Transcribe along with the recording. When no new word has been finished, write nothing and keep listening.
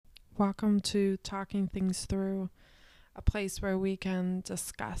Welcome to Talking Things Through, a place where we can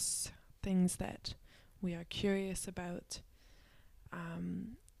discuss things that we are curious about,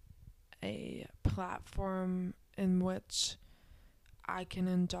 a platform in which I can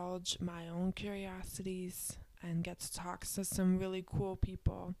indulge my own curiosities and get to talk to some really cool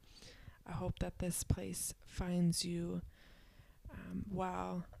people. I hope that this place finds you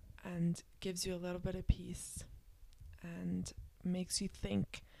well and gives you a little bit of peace and makes you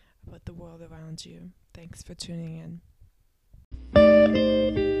think about the world around you. Thanks for tuning in.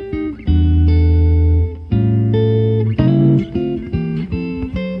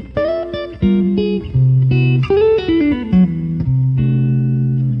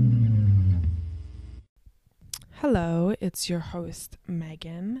 Hello, it's your host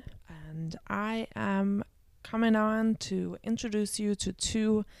Megan, and I am coming on to introduce you to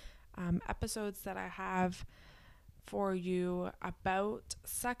two episodes that I have for you about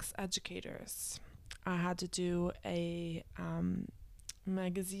sex educators. I had to do a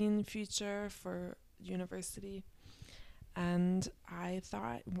magazine feature for university, and I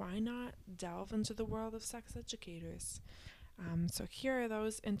thought, why not delve into the world of sex educators? So here are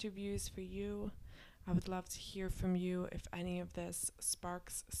those interviews for you. I would love to hear from you if any of this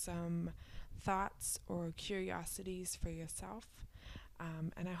sparks some thoughts or curiosities for yourself,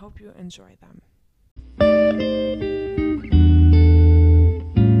 and I hope you enjoy them.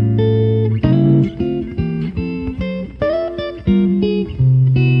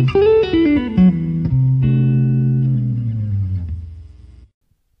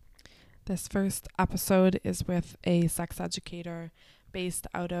 This first episode is with a sex educator based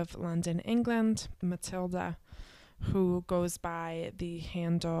out of London, England, Matilda, who goes by the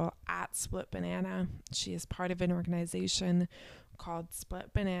handle @SplitBanana. She is part of an organization called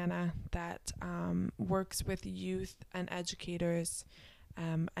Split Banana that works with youth and educators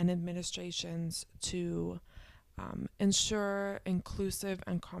and administrations to ensure inclusive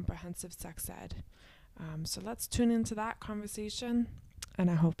and comprehensive sex ed. So let's tune into that conversation, and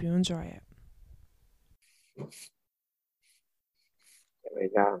I hope you enjoy it. There we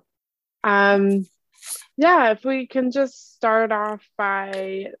go. If we can just start off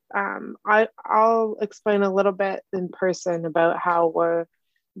by, I'll explain a little bit in person about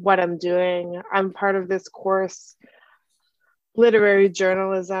what I'm doing. I'm part of this course, literary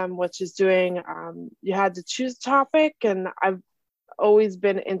journalism, which is doing, you had to choose a topic, and I've always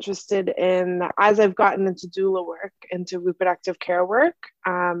been interested in, as I've gotten into doula work, into reproductive care work,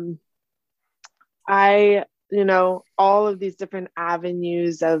 all of these different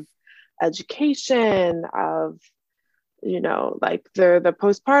avenues of education, of like the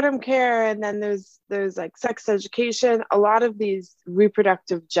postpartum care, and then there's like sex education. A lot of these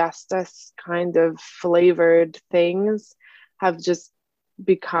reproductive justice kind of flavored things have just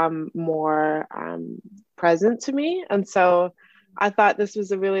become more present to me, and so I thought this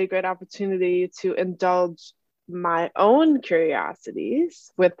was a really great opportunity to indulge my own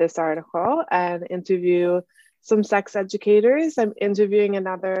curiosities with this article and interview some sex educators. I'm interviewing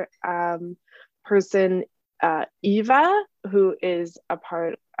another person, Eva, who is a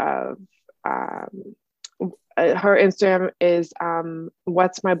part of, her Instagram is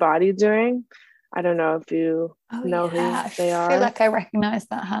What's My Body Doing? I don't know if you know who they are. I feel like I recognize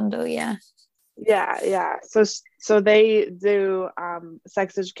that handle, yeah. Yeah. So they do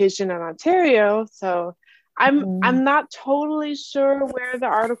sex education in Ontario. So I'm not totally sure where the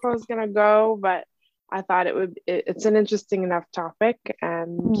article is going to go, but I thought it's an interesting enough topic.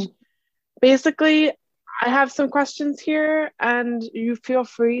 And basically, I have some questions here, and you feel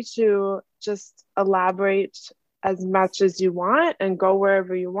free to just elaborate as much as you want and go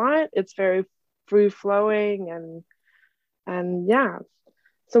wherever you want. It's very free flowing, and yeah.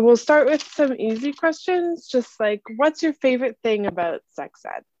 So we'll start with some easy questions, just like, what's your favorite thing about sex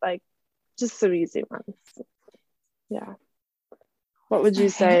ed? Like, just some easy ones. Yeah. What would you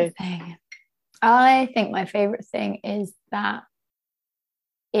say? I think my favorite thing is that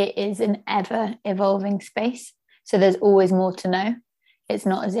it is an ever evolving space. So there's always more to know. It's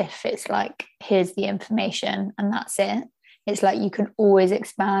not as if it's like, here's the information and that's it. It's like you can always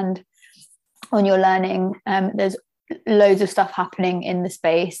expand on your learning. There's loads of stuff happening in the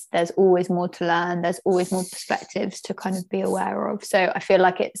space. There's always more to learn. There's always more perspectives to kind of be aware of. So I feel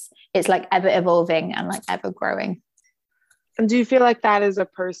like it's like ever evolving and like ever growing. And do you feel like that is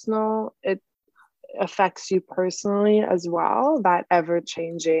it affects you personally as well, that ever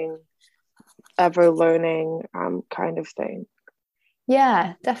changing, ever learning kind of thing?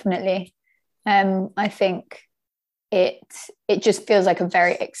 Yeah, definitely. I think it just feels like a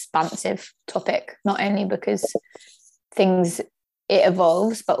very expansive topic, not only because things it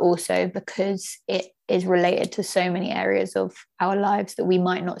evolves, but also because it is related to so many areas of our lives that we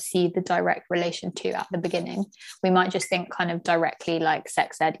might not see the direct relation to at the beginning. We might just think kind of directly like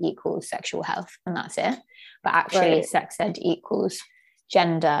sex ed equals sexual health and that's it. But actually sex ed equals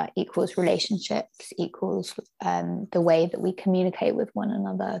gender, equals relationships, equals the way that we communicate with one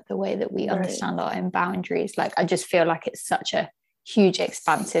another, the way that we understand our own boundaries. Like, I just feel like it's such a huge,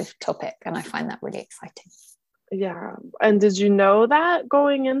 expansive topic, and I find that really exciting. Yeah. And did you know that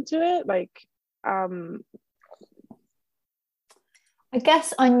going into it? Like, I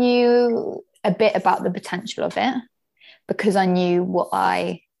guess I knew a bit about the potential of it because I knew what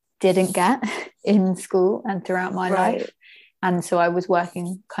I didn't get in school and throughout my life. And so I was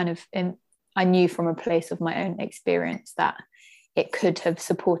working kind of I knew from a place of my own experience that it could have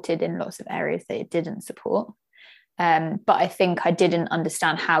supported in lots of areas that it didn't support. But I think I didn't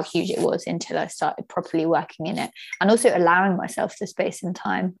understand how huge it was until I started properly working in it, and also allowing myself the space and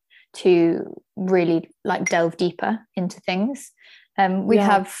time to really like delve deeper into things. We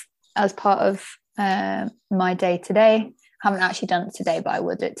have, as part of my day today, haven't actually done it today, but I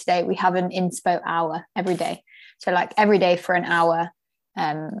will do it today. We have an inspo hour every day. So like every day for an hour,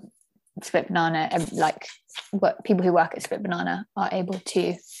 Split Banana, like people who work at Split Banana are able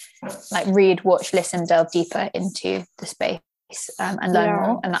to like read, watch, listen, delve deeper into the space and learn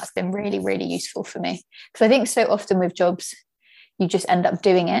more. And that's been really, really useful for me. Because I think so often with jobs, you just end up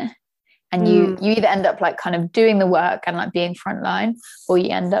doing it. And you either end up like kind of doing the work and like being frontline, or you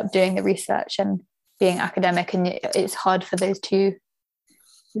end up doing the research and being academic, and it's hard for those two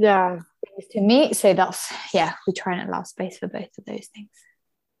things to meet. So that's, we try and allow space for both of those things.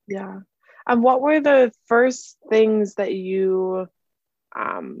 Yeah. And what were the first things that you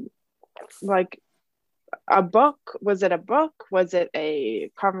like, a book? Was it a book? Was it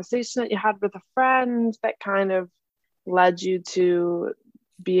a conversation that you had with a friend that kind of led you to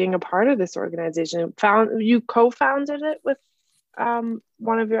being a part of this organization? You co-founded it with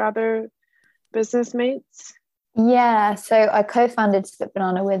one of your other business mates? Yeah, so I co-founded Split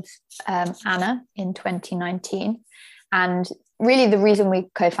Banana with Anna in 2019, and really the reason we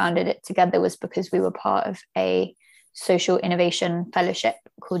co-founded it together was because we were part of a social innovation fellowship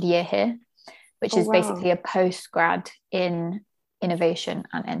called Year Here, which is basically a postgrad in innovation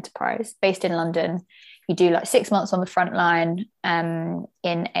and enterprise based in London. You do like 6 months on the front line in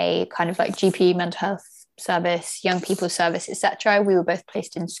a kind of like GP, mental health service, young people's service, etc. We were both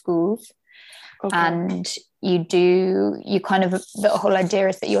placed in schools. And the whole idea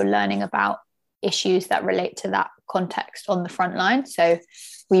is that you're learning about issues that relate to that context on the front line. So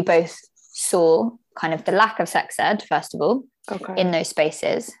we both saw kind of the lack of sex ed, first of all, in those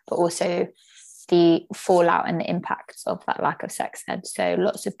spaces, but also the fallout and the impacts of that lack of sex ed. So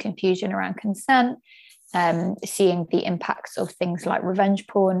lots of confusion around consent, seeing the impacts of things like revenge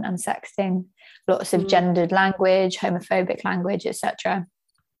porn and sexting, lots of gendered language, homophobic language, etc.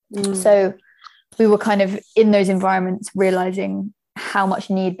 So we were kind of in those environments realizing how much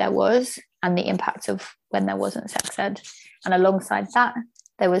need there was and the impact of when there wasn't sex ed. And alongside that,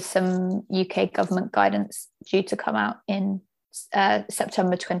 there was some UK government guidance due to come out in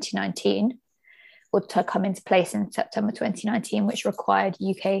September 2019, or to come into place in September 2019, which required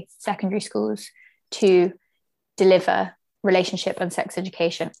UK secondary schools to deliver relationship and sex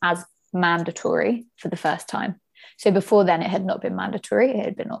education as mandatory for the first time. So before then, it had not been mandatory, it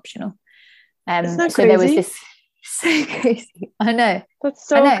had been optional. Isn't that so crazy? There was this, so crazy. I know. That's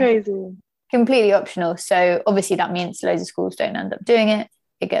so crazy. Completely optional. So obviously that means loads of schools don't end up doing it.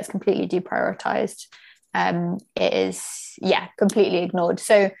 It gets completely deprioritized. It is, completely ignored.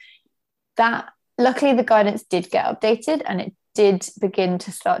 So that, luckily the guidance did get updated, and it did begin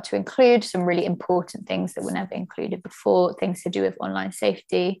to start to include some really important things that were never included before, things to do with online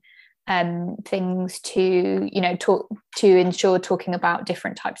safety, things to ensure talking about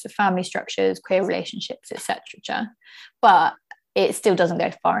different types of family structures, queer relationships, etc. But it still doesn't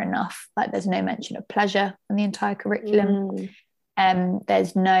go far enough. Like, there's no mention of pleasure in the entire curriculum.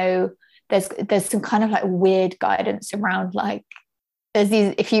 There's some kind of like weird guidance around, like, there's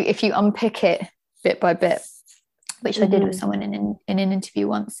these, if you unpick it bit by bit, which I did with someone in an interview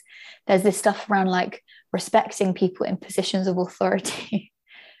once, there's this stuff around like respecting people in positions of authority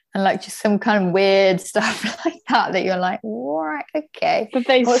and like just some kind of weird stuff like that you're like, right, okay. But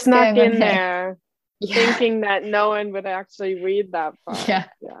they snuck in there thinking that no one would actually read that far.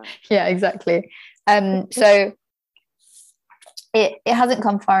 Yeah, exactly. So it hasn't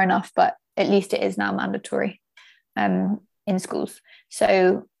come far enough, but at least it is now mandatory in schools.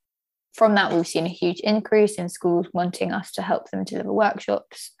 So from that, we've seen a huge increase in schools wanting us to help them deliver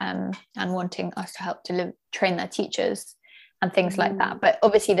workshops and wanting us to help train their teachers. and things like that. But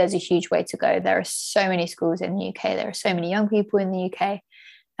obviously there's a huge way to go. There are so many schools in the UK. There are so many young people in the UK.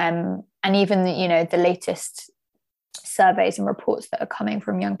 And even, the latest surveys and reports that are coming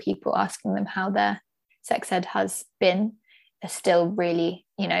from young people asking them how their sex ed has been are still really,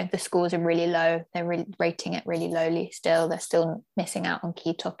 the scores are really low. They're really rating it really lowly still. They're still missing out on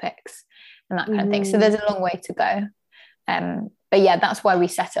key topics and that kind of thing. So there's a long way to go. But yeah, that's why we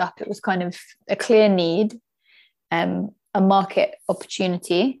set it up. It was kind of a clear need, a market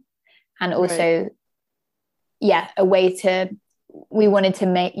opportunity, and also, a way we wanted to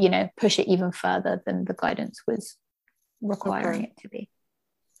make, push it even further than the guidance was requiring it to be.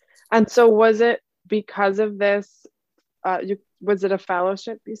 And so was it because of this, was it a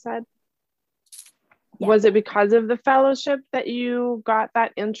fellowship you said? Yeah. Was it because of the fellowship that you got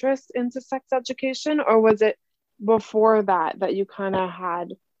that interest into sex education, or was it before that you kind of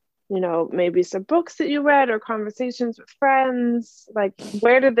had, maybe some books that you read or conversations with friends? Like,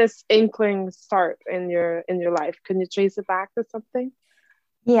 where did this inkling start in your life? Can you trace it back to something?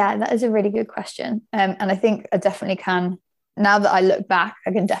 Yeah, that is a really good question. And I think I definitely can. Now that I look back,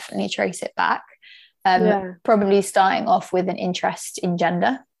 I can definitely trace it back. Probably starting off with an interest in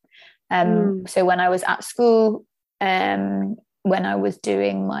gender. So when I was at school, when I was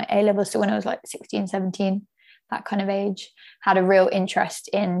doing my A-levels, so when I was like 16, 17, that kind of age, had a real interest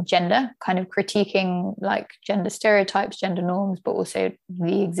in gender, kind of critiquing like gender stereotypes, gender norms, but also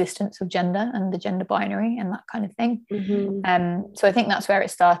the existence of gender and the gender binary and that kind of thing. So I think that's where it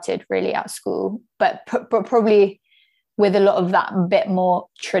started, really, at school, but probably with a lot of that bit more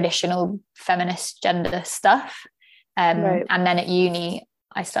traditional feminist gender stuff. And then at uni,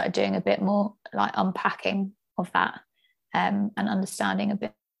 I started doing a bit more like unpacking of that, and understanding a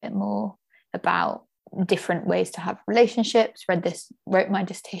bit more about different ways to have relationships. Wrote my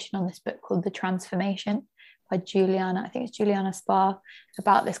dissertation on this book called The Transformation by Juliana, I think it's Juliana Spar,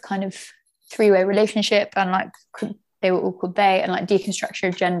 about this kind of three-way relationship, and like they were all called they, and like deconstruction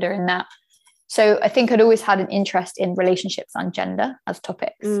of gender in that. So I think I'd always had an interest in relationships and gender as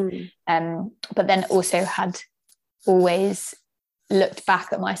topics, but then also had always looked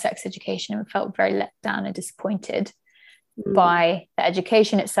back at my sex education and felt very let down and disappointed by the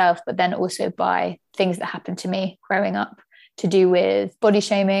education itself, but then also by things that happened to me growing up, to do with body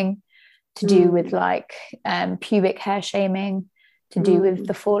shaming, to do with like pubic hair shaming, to do with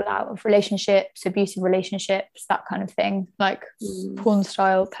the fallout of relationships, abusive relationships, that kind of thing, like porn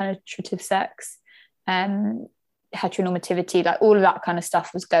style penetrative sex, heteronormativity, like all of that kind of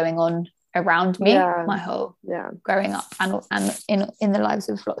stuff was going on around me my whole growing up, and in the lives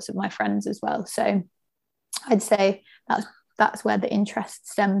of lots of my friends as well. So I'd say that's where the interest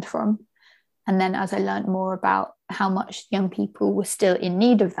stemmed from. And then as I learned more about how much young people were still in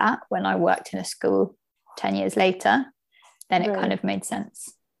need of that when I worked in a school 10 years later, then it kind of made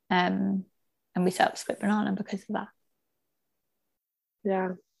sense. And we set up Split Banana because of that. Yeah,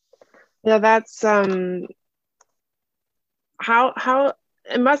 that's how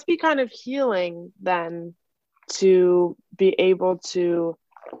it must be kind of healing then to be able to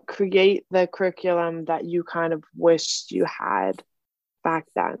create the curriculum that you kind of wished you had back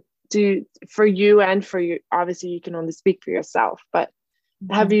then. For you and for you, obviously you can only speak for yourself, but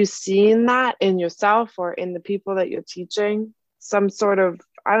have you seen that in yourself or in the people that you're teaching? Some sort of,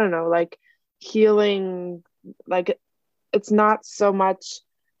 I don't know, like healing, like it's not so much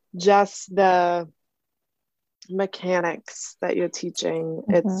just the mechanics that you're teaching.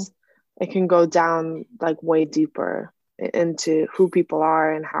 It can go down like way deeper into who people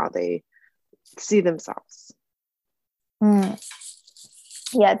are and how they see themselves.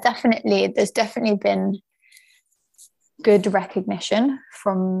 Yeah, definitely. There's definitely been good recognition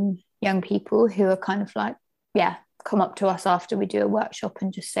from young people who are kind of like, come up to us after we do a workshop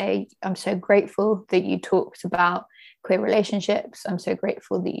and just say, I'm so grateful that you talked about queer relationships. I'm so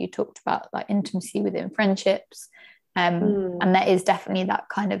grateful that you talked about like intimacy within friendships. And there is definitely that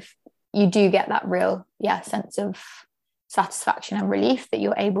kind of, you do get that real sense of satisfaction and relief that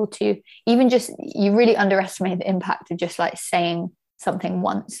you're able to even just, you really underestimate the impact of just like saying something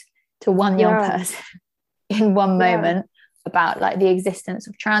once to one young person in one moment about like the existence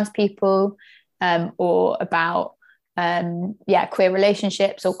of trans people, or about queer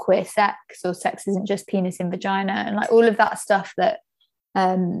relationships or queer sex, or sex isn't just penis and vagina, and like all of that stuff that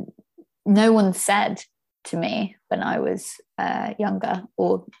no one said to me when I was younger,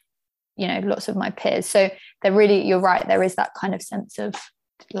 or lots of my peers. So they're really, you're right, there is that kind of sense of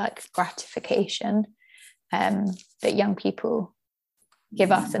like gratification that young people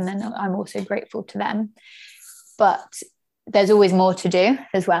give us, and then I'm also grateful to them. But there's always more to do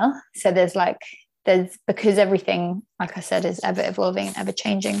as well. So there's like because everything, like I said, is ever evolving and ever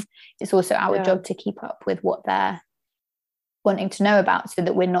changing, it's also our job to keep up with what they're wanting to know about, so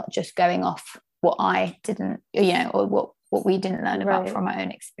that we're not just going off what I didn't, or what we didn't learn about from our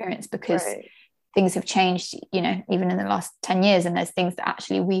own experience, because things have changed, even in the last 10 years, and there's things that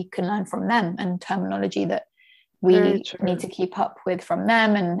actually we can learn from them, and terminology that we need to keep up with from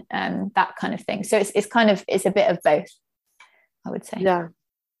them, and that kind of thing. So it's a bit of both, I would say.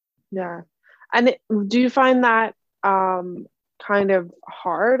 Yeah. And do you find that kind of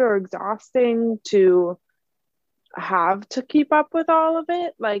hard or exhausting to have to keep up with all of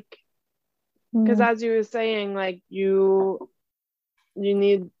it? Like, because as you were saying, like you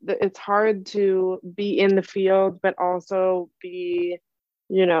need, it's hard to be in the field but also be,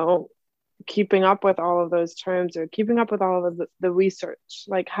 keeping up with all of those terms, or keeping up with all of the research.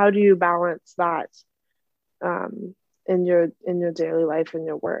 Like, how do you balance that in your daily life and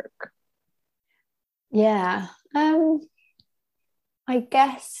your work? I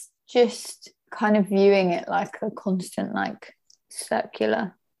guess just kind of viewing it like a constant, like,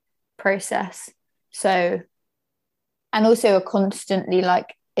 circular process. So, and also a constantly,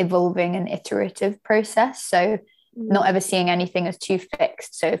 like, evolving and iterative process. So not ever seeing anything as too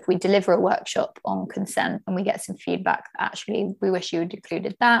fixed. So if we deliver a workshop on consent and we get some feedback that actually we wish you had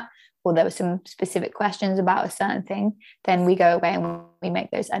included that, or there were some specific questions about a certain thing, then we go away and we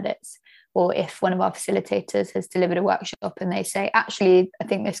make those edits. Or if one of our facilitators has delivered a workshop and they say, actually, I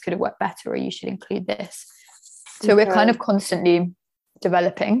think this could have worked better, or you should include this. So we're kind of constantly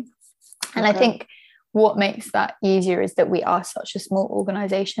developing. And I think what makes that easier is that we are such a small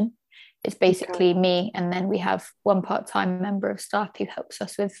organization. It's basically me, and then we have one part-time member of staff who helps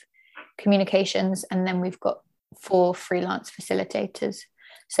us with communications, and then we've got 4 freelance facilitators.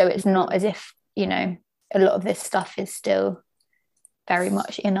 So it's not as if, a lot of this stuff is still very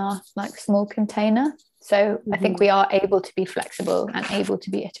much in our, like, small container. So I think we are able to be flexible and able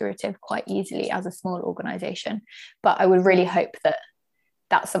to be iterative quite easily as a small organization. But I would really hope that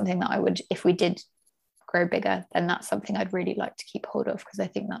that's something that I would, if we did grow bigger, then that's something I'd really like to keep hold of, because I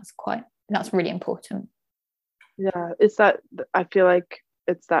think that's really important. It's that, I feel like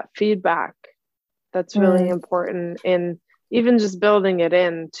it's that feedback that's really important in even just building it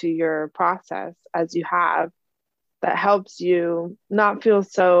into your process as you have, that helps you not feel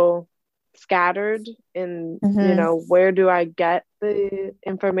so scattered in, where do I get the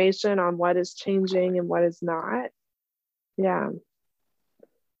information on what is changing and what is not.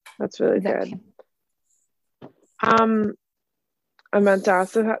 That's really good. I meant to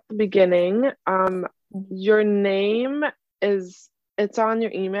ask at the beginning, your name it's on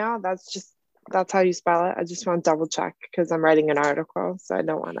your email. That's how you spell it. I just want to double check because I'm writing an article, so I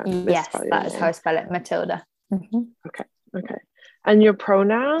don't want to misspell your name. That is how I spell it, Matilda. Okay. And your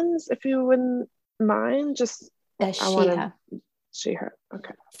pronouns, if you wouldn't mind, just she, her. She, her.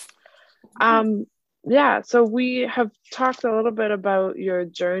 Okay. So we have talked a little bit about your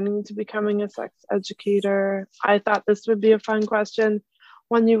journey to becoming a sex educator. I thought this would be a fun question.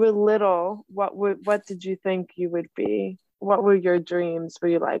 When you were little, what did you think you would be? What were your dreams? Were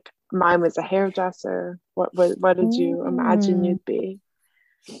you like, mine was a hairdresser? What did you imagine you'd be?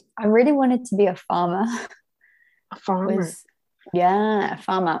 I really wanted to be a farmer. A farmer? A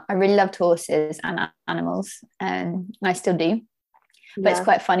farmer. I really loved horses and animals, and I still do. But it's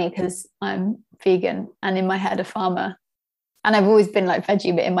quite funny because I'm vegan, and in my head a farmer, and I've always been like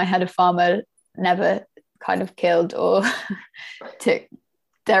veggie, but in my head a farmer never kind of killed or took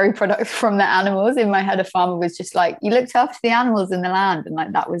dairy products from the animals. In my head a farmer was just like, you looked after the animals in the land, and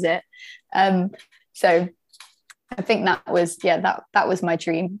like that was it. So I think that was that was my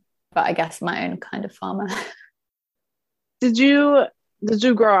dream, but I guess my own kind of farmer. Did you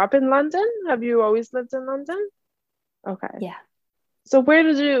grow up in London? Have you always lived in London? Okay. Yeah. So where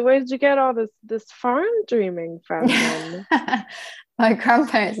did you get all this farm dreaming from then? My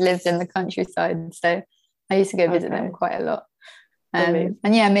grandparents lived in the countryside, so I used to go visit them quite a lot. And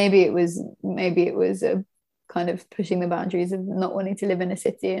maybe it was a kind of pushing the boundaries of not wanting to live in a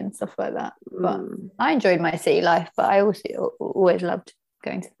city and stuff like that. But I enjoyed my city life, but I also always loved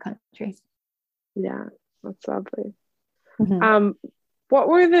going to the country. Yeah, that's lovely. What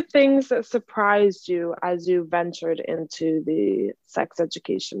were the things that surprised you as you ventured into the sex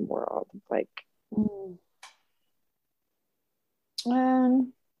education world? Like,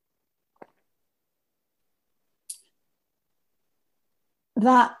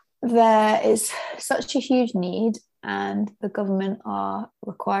 that there is such a huge need, and the government are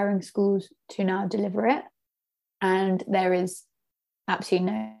requiring schools to now deliver it, and there is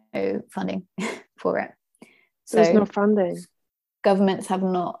absolutely no funding for it. There's no funding. Governments have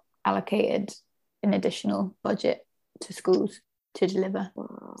not allocated an additional budget to schools to deliver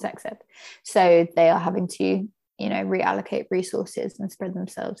sex ed. So they are having to, reallocate resources and spread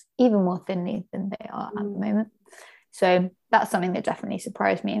themselves even more thinly than they are at the moment. So that's something that definitely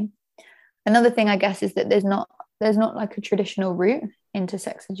surprised me. Another thing, I guess, is that there's not like a traditional route into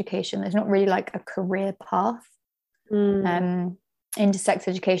sex education. There's not really like a career path into sex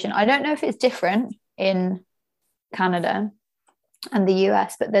education. I don't know if it's different in Canada and the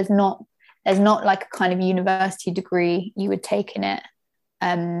US, but there's not like a kind of university degree you would take in it,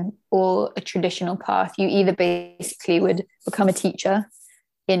 or a traditional path. You either basically would become a teacher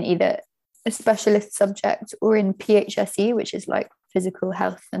in either a specialist subject or in PHSE, which is like physical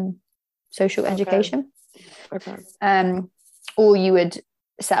health and social education. Okay. Or you would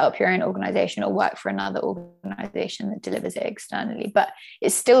set up your own organization or work for another organization that delivers it externally. But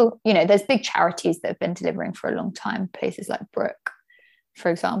it's still, there's big charities that have been delivering for a long time, places like Brooke,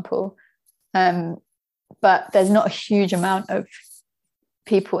 for example. But there's not a huge amount of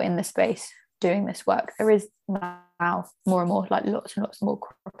people in the space doing this work. There is now more and more, like lots and lots more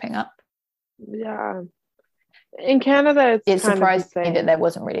cropping up. Yeah. In Canada, it surprised me that there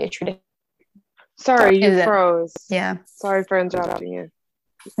wasn't really a tradition. Sorry, you froze. Yeah. Sorry for interrupting you.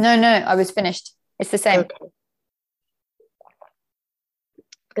 No, I was finished. It's the same. Okay.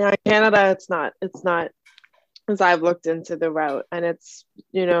 Yeah, in Canada, it's not, as I've looked into the route, and it's,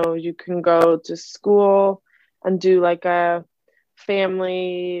 you can go to school and do like a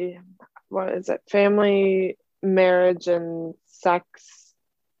family, marriage and sex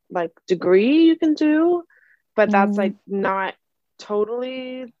like degree you can do, but that's like not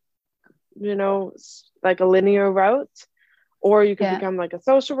totally, like a linear route. Or you could become like a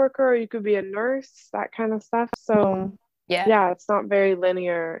social worker, or you could be a nurse, that kind of stuff. So yeah, it's not very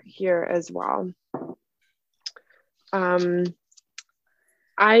linear here as well. I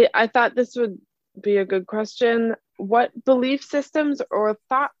thought this would be a good question. What belief systems or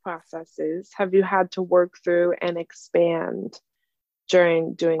thought processes have you had to work through and expand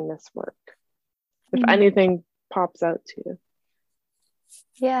during doing this work? If anything pops out to you.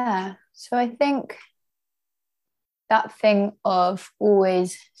 Yeah, so I think that thing of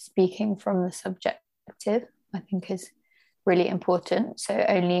always speaking from the subjective, I think, is really important. So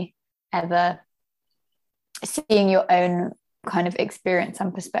only ever seeing your own kind of experience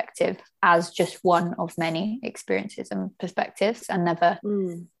and perspective as just one of many experiences and perspectives, and never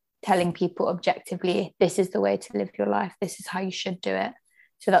telling people objectively, this is the way to live your life, this is how you should do it.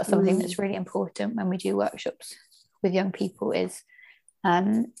 So that's something that's really important when we do workshops with young people, is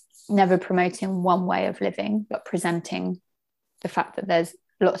never promoting one way of living, but presenting the fact that there's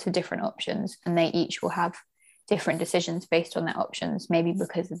lots of different options, and they each will have different decisions based on their options, maybe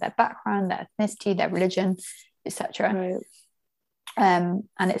because of their background, their ethnicity, their religion, etc. Right. And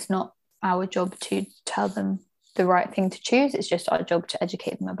it's not our job to tell them the right thing to choose. It's just our job to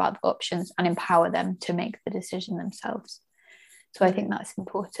educate them about the options and empower them to make the decision themselves. So I think that's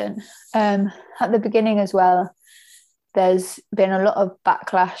important. At the beginning as well, there's been a lot of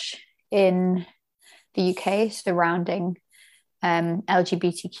backlash in the UK surrounding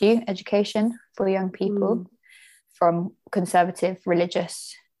LGBTQ education for young people from conservative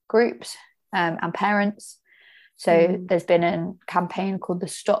religious groups and parents. So there's been a campaign called the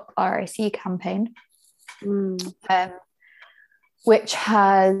Stop RIC campaign, which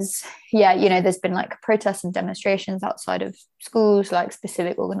has, there's been like protests and demonstrations outside of schools, like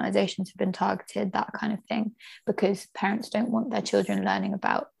specific organizations have been targeted, that kind of thing, because parents don't want their children learning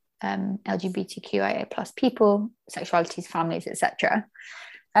about LGBTQIA plus people, sexualities, families, etc.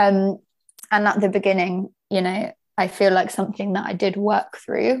 And at the beginning, I feel like something that I did work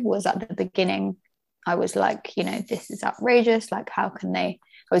through was at the beginning, I was like, this is outrageous. Like, how can they?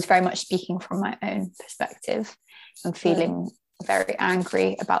 I was very much speaking from my own perspective and feeling very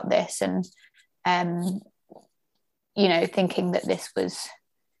angry about this, and thinking that this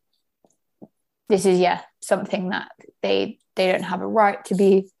is something that they don't have a right to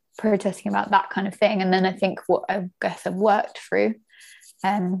be protesting about, that kind of thing. And then I think what I guess I've worked through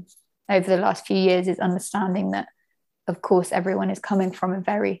over the last few years is understanding that, of course, everyone is coming from a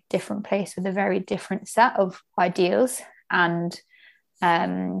very different place with a very different set of ideals and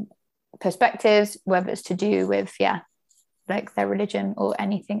perspectives, whether it's to do with like their religion or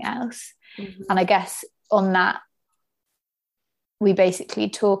anything else. And I guess on that, we basically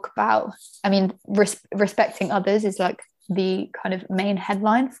talk about, respecting others is like the kind of main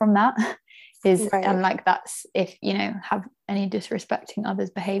headline from that is, right. And like, that's, if have any disrespecting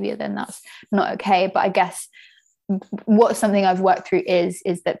others behavior, then that's not okay. But I guess what something I've worked through is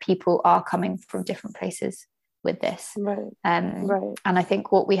that people are coming from different places with this. Right. And I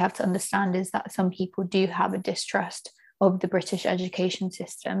think what we have to understand is that some people do have a distrust of the British education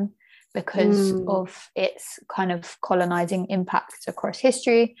system because of its kind of colonizing impacts across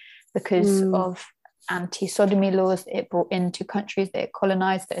history, because of anti-sodomy laws that it brought into countries that it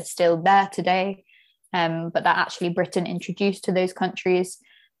colonized that are still there today, but that actually Britain introduced to those countries,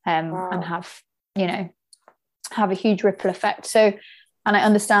 and have a huge ripple effect. So, and I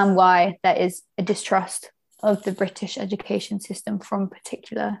understand why there is a distrust of the British education system from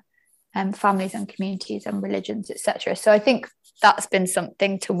particular families and communities and religions, etc. So I think that's been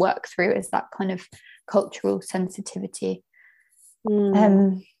something to work through, is that kind of cultural sensitivity.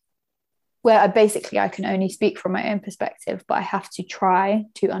 Where I can only speak from my own perspective, but I have to try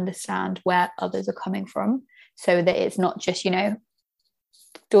to understand where others are coming from, so that it's not just,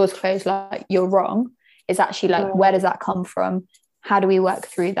 doors closed, like you're wrong. It's actually like, where does that come from? How do we work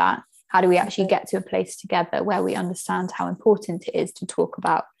through that? How do we actually get to a place together where we understand how important it is to talk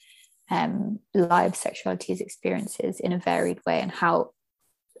about live sexualities, experiences in a varied way, and how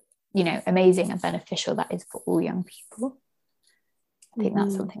amazing and beneficial that is for all young people. I think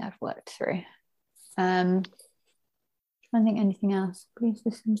that's something I've worked through. I don't think anything else. Please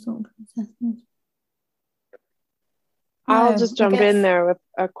listen to some processes. I'll just jump in there with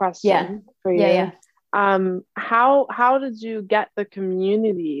a question for you. Yeah. How did you get the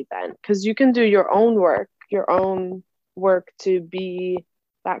community then? Because you can do your own work to be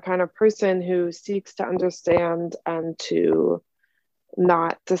that kind of person who seeks to understand and to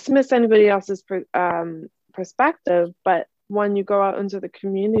not dismiss anybody else's perspective. But when you go out into the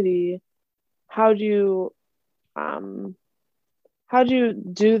community, how do you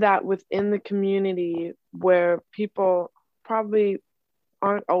do that within the community where people probably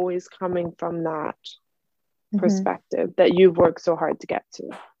aren't always coming from that perspective that you've worked so hard to get to?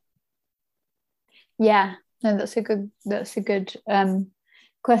 Yeah, no, that's a good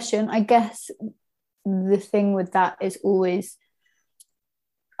question. I guess the thing with that is always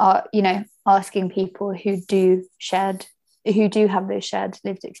asking people who do have those shared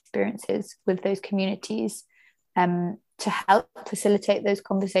lived experiences with those communities to help facilitate those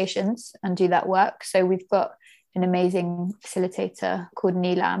conversations and do that work. So we've got an amazing facilitator called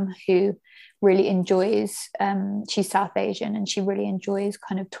Neelam, who really enjoys, she's South Asian, and she really enjoys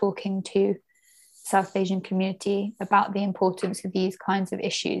kind of talking to South Asian community about the importance of these kinds of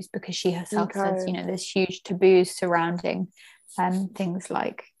issues, because she herself says, there's huge taboos surrounding things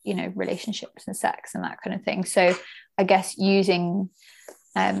like, relationships and sex and that kind of thing. So I guess using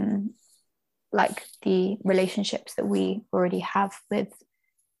like the relationships that we already have with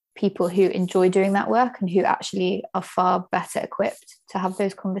people who enjoy doing that work and who actually are far better equipped to have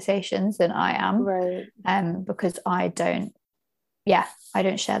those conversations than I am, right? Because I don't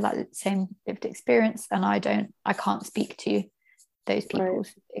share that same lived experience, and I can't speak to those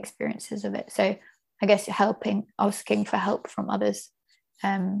people's experiences of it. So I guess asking for help from others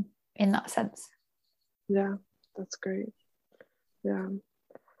in that sense. Yeah, that's great. Yeah.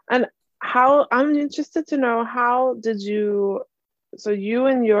 And how, I'm interested to know, how did you, so you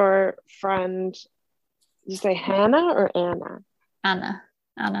and your friend, you say Hannah or Anna?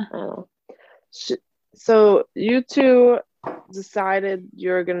 Anna. So you two decided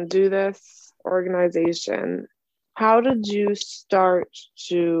you're going to do this organization. How did you start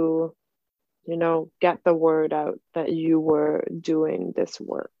to, get the word out that you were doing this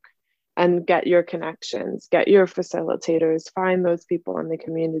work, and get your connections, get your facilitators, find those people in the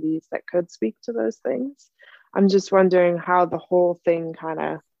communities that could speak to those things? I'm just wondering how the whole thing kind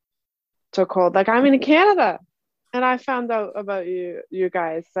of took hold. Like, I'm in Canada and I found out about you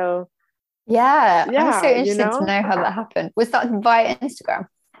guys. So yeah, I'm so interested to know how that happened. Was that via Instagram?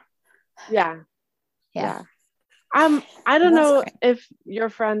 Yeah. I don't know if your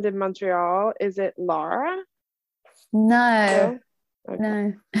friend in Montreal, is it Laura? No. Okay.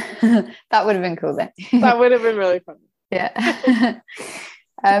 No. That would have been cool then. That would have been really fun. Yeah.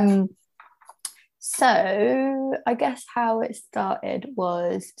 So I guess how it started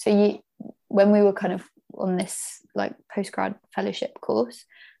was, when we were kind of on this like postgrad fellowship course,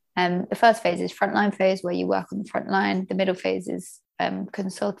 the first phase is frontline phase, where you work on the front line. The middle phase is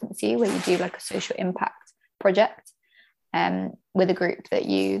consultancy, where you do like a social impact project with a group that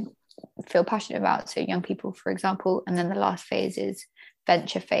you feel passionate about, so young people, for example. And then the last phase is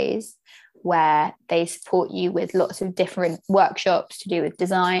venture phase, where they support you with lots of different workshops to do with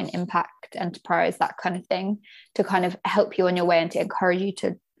design, impact, enterprise, that kind of thing, to kind of help you on your way and to encourage you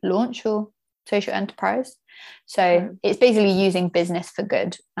to launch your social enterprise. So it's basically using business for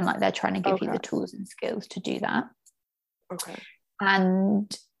good, and like they're trying to give you the tools and skills to do that.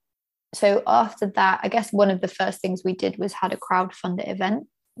 And so after that, I guess one of the first things we did was had a crowdfunder event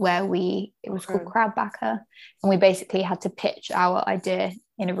where it was called Crowdbacker, and we basically had to pitch our idea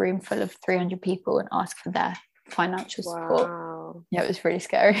in a room full of 300 people and ask for their financial support. Yeah, it was really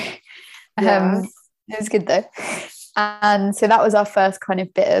scary. It was good though. And so that was our first kind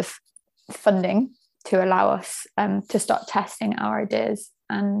of bit of funding to allow us to start testing our ideas,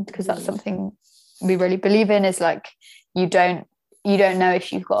 and because that's something we really believe in, is like you don't know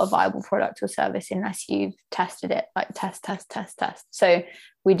if you've got a viable product or service unless you've tested it, like test. So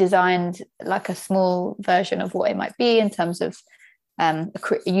we designed like a small version of what it might be in terms of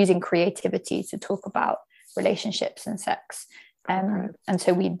using creativity to talk about relationships and sex. And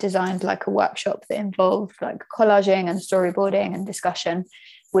so we designed like a workshop that involved like collaging and storyboarding and discussion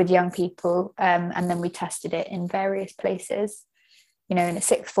with young people. And then we tested it in various places, in a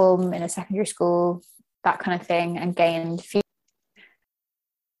sixth form, in a secondary school, that kind of thing, and gained feedback.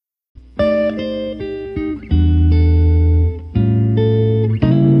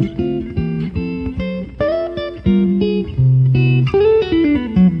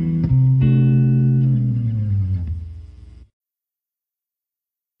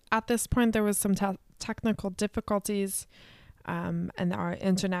 At this point, there was some technical difficulties, and our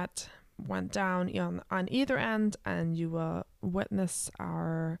internet went down on either end, and you will witness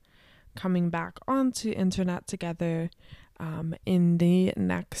our coming back onto internet together in the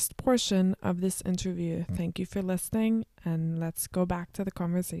next portion of this interview. Thank you for listening, and let's go back to the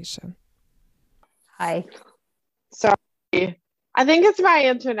conversation. Hi. Sorry. I think it's my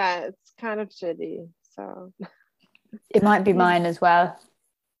internet. It's kind of shitty, so. It might be mine as well.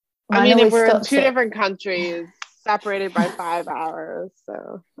 I mean, we're in two different countries, separated by 5 hours,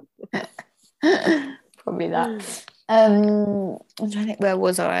 so. Probably that. I'm trying to think, where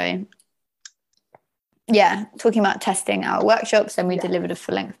was I? Yeah, talking about testing our workshops, and we delivered a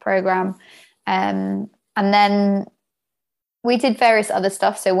full-length program. And then we did various other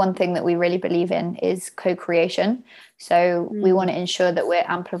stuff. So one thing that we really believe in is co-creation. So we want to ensure that we're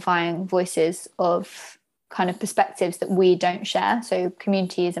amplifying voices of kind of perspectives that we don't share. So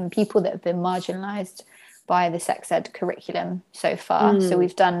communities and people that have been marginalized by the sex ed curriculum so far. So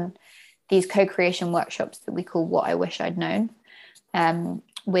we've done these co-creation workshops that we call What I Wish I'd Known,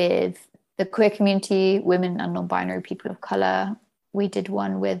 with the queer community, women and non-binary people of color. We did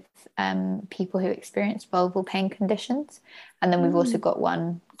one with people who experienced vulval pain conditions. And then we've also got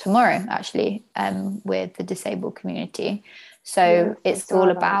one tomorrow, actually, with the disabled community. So it's all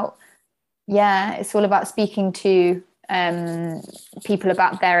about speaking to people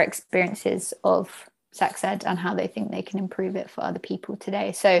about their experiences of sex ed and how they think they can improve it for other people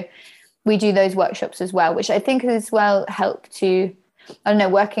today. So we do those workshops as well, which I think as well help to,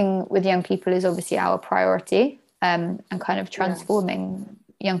 working with young people is obviously our priority, and kind of transforming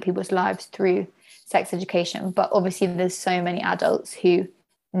young people's lives through sex education. But obviously there's so many adults who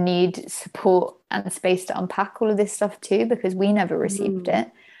need support and space to unpack all of this stuff too, because we never received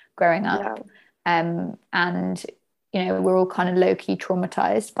it growing up. And we're all kind of low-key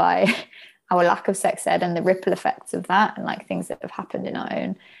traumatized by our lack of sex ed and the ripple effects of that, and like things that have happened in our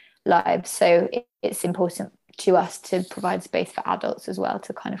own lives. So it's important to us to provide space for adults as well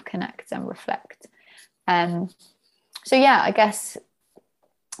to kind of connect and reflect. I guess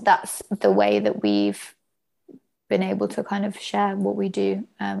that's the way that we've been able to kind of share what we do,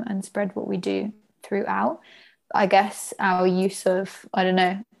 and spread what we do throughout. I guess our use of,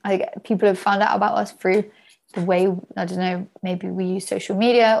 people have found out about us through the way, maybe we use social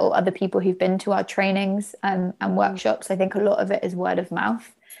media or other people who've been to our trainings and workshops. I think a lot of it is word of mouth,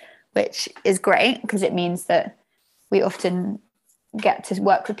 which is great because it means that we often get to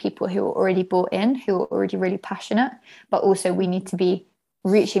work with people who are already bought in, who are already really passionate, but also we need to be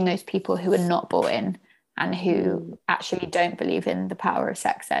reaching those people who are not bought in and who actually don't believe in the power of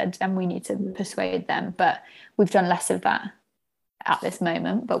sex ed, and we need to persuade them. But we've done less of that at this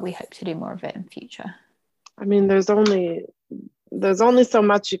moment, but we hope to do more of it in future. I mean, there's only so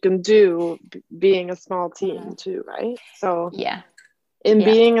much you can do being a small team too, right? So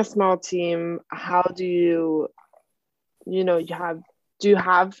being a small team, how do you do you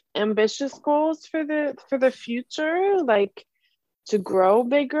have ambitious goals for the future, like to grow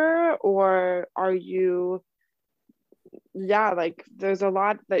bigger, or are you there's a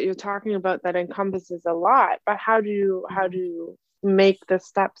lot that you're talking about that encompasses a lot, but how do you make the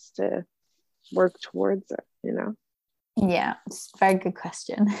steps to work towards it, Yeah, it's a very good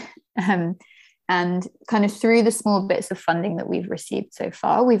question. And kind of through the small bits of funding that we've received so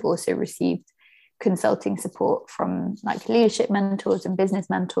far, we've also received consulting support from like leadership mentors and business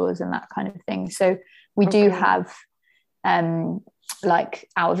mentors and that kind of thing. So we do have like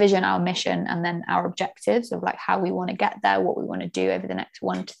our vision, our mission, and then our objectives of like how we want to get there, what we want to do over the next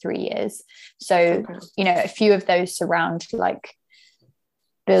 1 to 3 years. So, you know, a few of those surround like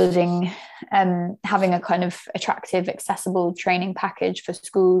building, having a kind of attractive, accessible training package for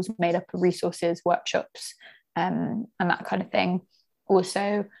schools made up of resources, workshops, and that kind of thing.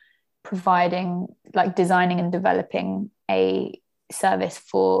 Also providing, like designing and developing a service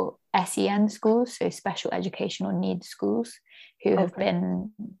for SEN schools, so special educational needs schools, who have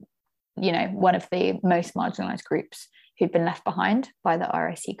been, you know, one of the most marginalized groups who've been left behind by the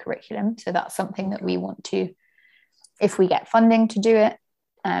RIC curriculum. So that's something that we want to, if we get funding to do it,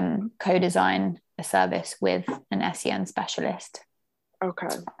 co-design a service with an SEN specialist.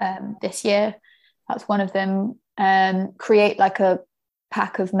 This year, that's one of them. Create like a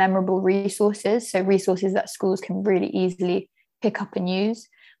pack of memorable resources, so resources that schools can really easily pick up and use.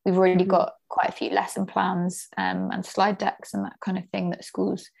 We've already got quite a few lesson plans and slide decks and that kind of thing that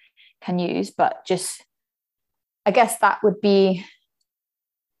schools can use, but just, I guess that would be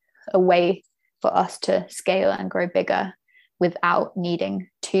a way for us to scale and grow bigger without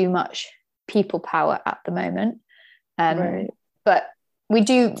needing too much people power at the moment. But we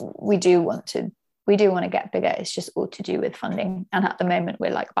do want to get bigger. It's just all to do with funding, and at the moment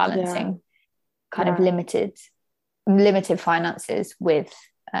we're like balancing kind of limited finances with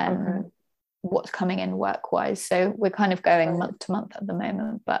what's coming in work wise. So we're kind of going month to month at the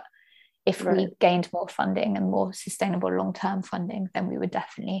moment, but if we gained more funding and more sustainable long-term funding, then we would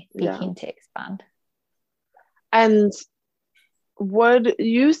definitely be keen to expand. And would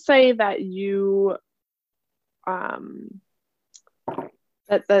you say that you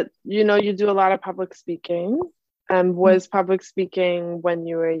that you know, you do a lot of public speaking, and was public speaking when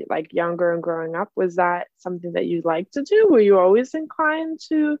you were like younger and growing up, was that something that you liked to do? Were you always inclined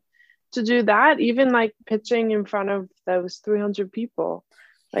to do that, even like pitching in front of those 300 people?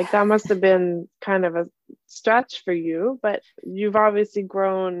 Like that must have been kind of a stretch for you, but you've obviously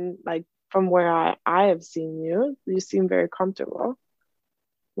grown, like from where I have seen you. You seem very comfortable.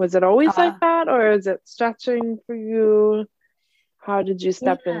 Was it always like that, or is it stretching for you? How did you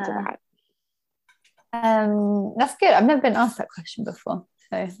step into that? That's good. I've never been asked that question before,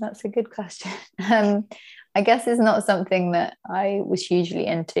 so that's a good question. I guess it's not something that I was hugely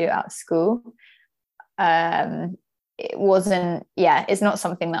into at school. It wasn't, it's not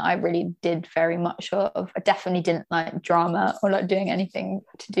something that I really did very much of. I definitely didn't like drama or like doing anything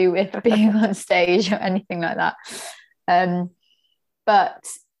to do with being on stage or anything like that. But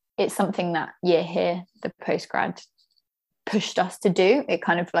it's something that year here, the postgrad pushed us to do. It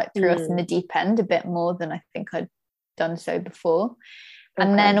kind of like threw us in the deep end a bit more than I think I'd done so before.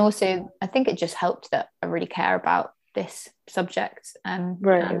 And then also I think it just helped that I really care about this subject and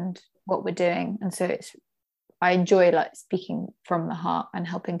what we're doing. And so I enjoy like speaking from the heart and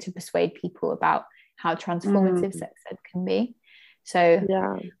helping to persuade people about how transformative sex ed can be. So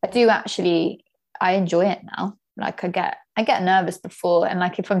I enjoy it now. Like I get nervous before, and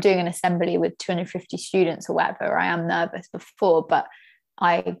like if I'm doing an assembly with 250 students or whatever, I am nervous before, but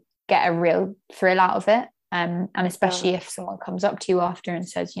I get a real thrill out of it. And especially if someone comes up to you after and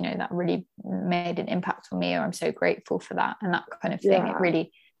says, you know, that really made an impact on me, or I'm so grateful for that, and that kind of thing, it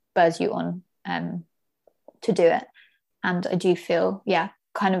really spurs you on to do it. And I do feel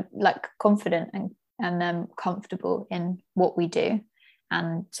kind of like confident and comfortable in what we do,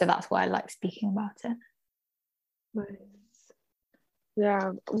 and so that's why I like speaking about it. Nice.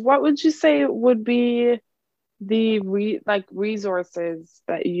 Yeah. What would you say would be the resources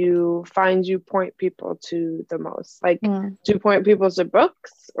that you find you point people to the most? Like, do you point people to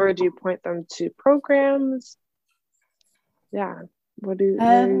books, or do you point them to programs? Yeah. Where do you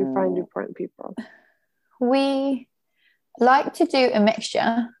find you point people? We like to do a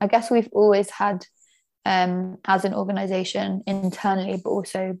mixture. I guess we've always had, as an organization internally, but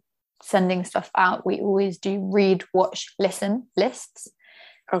also sending stuff out, we always do read, watch, listen lists,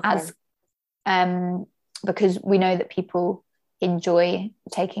 as because we know that people enjoy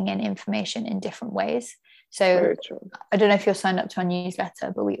taking in information in different ways. So I don't know if you're signed up to our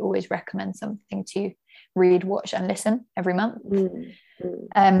newsletter, but we always recommend something to read, watch and listen every month.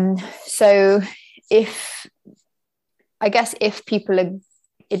 So if people are,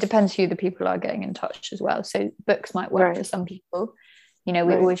 it depends who the people are getting in touch as well. So books might work for some people. You know,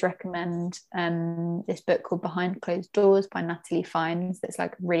 we always recommend this book called Behind Closed Doors by Natalie Fines. That's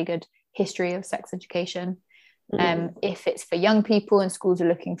like a really good history of sex education. If it's for young people and schools are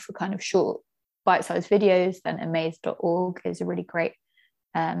looking for kind of short bite-sized videos, then amaze.org is a really great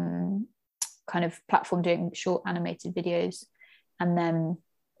kind of platform doing short animated videos. And then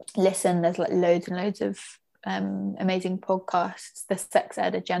listen, there's like loads and loads of amazing podcasts. The Sex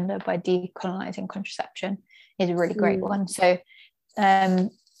Ed Agenda by Decolonizing Contraception is a really great one. So I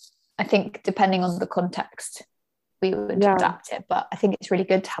think depending on the context, we would adapt it. But I think it's really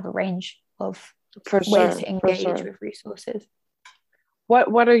good to have a range of ways to engage with resources.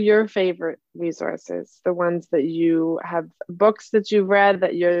 What are your favorite resources? The ones that you have, books that you've read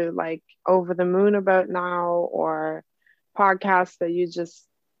that you're like over the moon about now, or podcasts that you just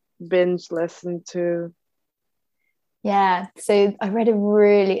binge listen to? Yeah, so I read a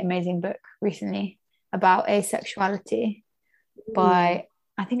really amazing book recently about asexuality by,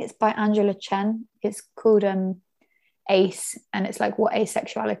 I think it's by Angela Chen. It's called Ace, and it's like what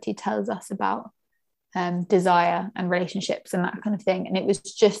asexuality tells us about desire and relationships and that kind of thing. And it was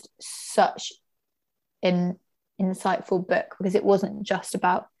just such an insightful book, because it wasn't just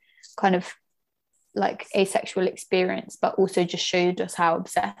about kind of like asexual experience, but also just showed us how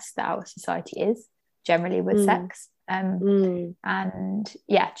obsessed our society is generally with sex. And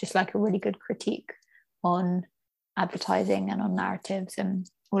yeah, just like a really good critique on advertising and on narratives and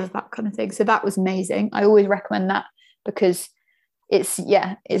all of that kind of thing. So that was amazing. I always recommend that, because it's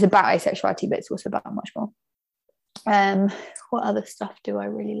about asexuality, but it's also about much more. What other stuff do I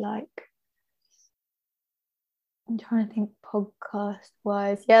really like? I'm trying to think podcast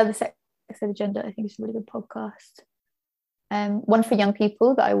wise. Yeah, the Sex Ed Agenda, I think, is a really good podcast. One for young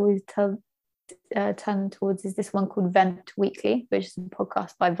people that I always turn towards is this one called Vent Weekly, which is a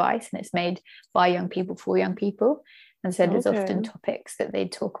podcast by Vice, and it's made by young people for young people. And so there's often topics that they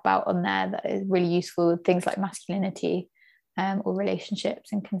talk about on there that is really useful, things like masculinity, or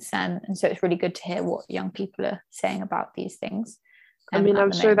relationships and consent. And so it's really good to hear what young people are saying about these things. I mean,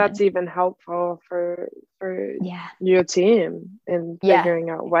 I'm sure that's even helpful for your team in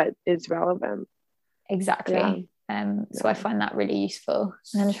figuring out what is relevant. Exactly. So I find that really useful.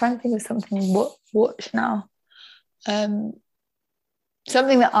 And I'm trying to think of something watch now.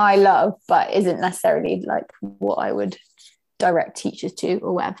 Something that I love but isn't necessarily like what I would direct teachers to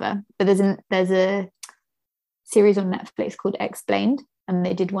or whatever. But there's a series on Netflix called Explained, and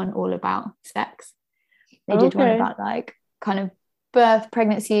they did one all about sex. They did one about like kind of birth,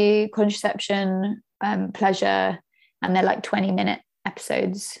 pregnancy, contraception, pleasure, and they're like 20-minute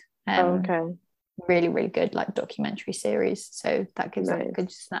episodes. Really, really good, like documentary series. So that gives like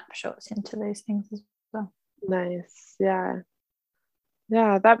good snapshots into those things as well. Nice.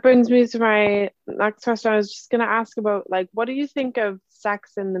 Yeah, that brings me to my next question. I was just gonna ask about, like, what do you think of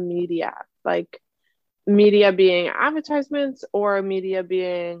sex in the media? Like, media being advertisements, or media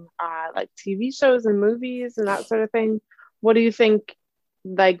being like TV shows and movies and that sort of thing. What do you think,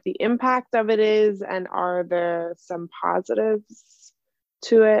 like, the impact of it is, and are there some positives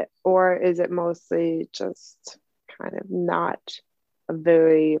to it, or is it mostly just kind of not a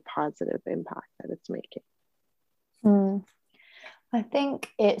very positive impact that it's making? I think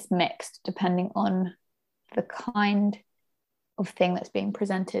it's mixed depending on the kind of thing that's being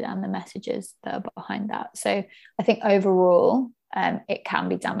presented and the messages that are behind that. So I think overall it can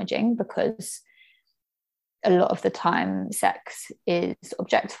be damaging, because a lot of the time sex is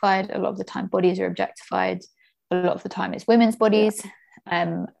objectified, a lot of the time bodies are objectified, a lot of the time it's women's bodies,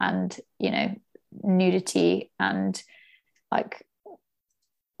 and you know, nudity and like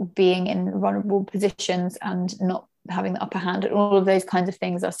being in vulnerable positions and not having the upper hand, and all of those kinds of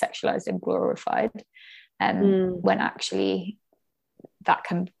things are sexualized and glorified, when actually that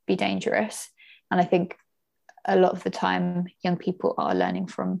can be dangerous. And I think a lot of the time young people are learning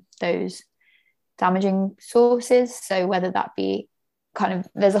from those damaging sources. So whether that be kind of,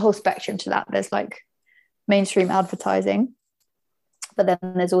 there's a whole spectrum to that. There's like mainstream advertising, but then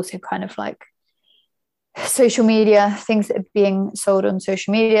there's also kind of like social media, things that are being sold on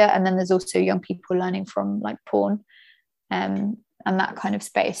social media, and then there's also young people learning from like porn, and that kind of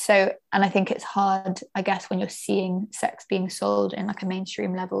space. So, and I think it's hard, I guess, when you're seeing sex being sold in like a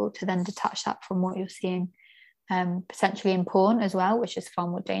mainstream level, to then detach that from what you're seeing potentially in porn as well, which is far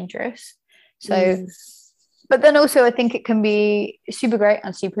more dangerous. So but then also I think it can be super great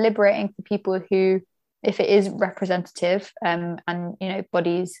and super liberating for people who, if it is representative, and you know,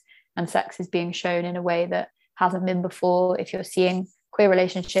 bodies and sex is being shown in a way that hasn't been before, if you're seeing queer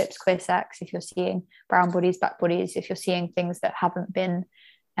relationships, queer sex, if you're seeing brown bodies, black bodies, if you're seeing things that haven't been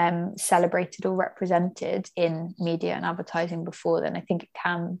celebrated or represented in media and advertising before, then I think it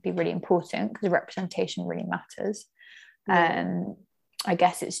can be really important, because representation really matters. I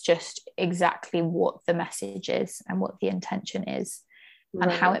guess it's just exactly what the message is and what the intention is,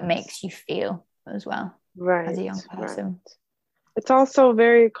 and how it makes you feel as well, as a young person. It's also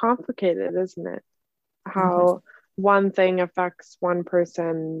very complicated, isn't it? How one thing affects one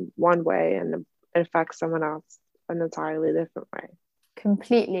person one way, and it affects someone else in an entirely different way.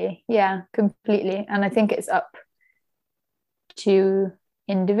 Completely. Yeah, completely. And I think it's up to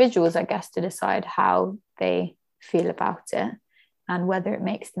individuals, I guess, to decide how they feel about it and whether it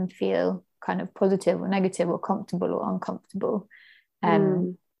makes them feel kind of positive or negative or comfortable or uncomfortable.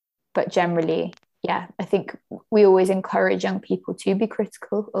 But generally, yeah, I think we always encourage young people to be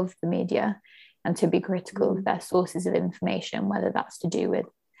critical of the media and to be critical of their sources of information, whether that's to do with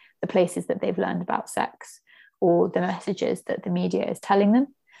the places that they've learned about sex or the messages that the media is telling them.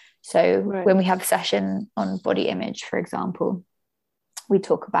 So when we have a session on body image, for example, we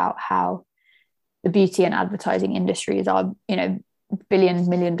talk about how the beauty and advertising industries are, you know,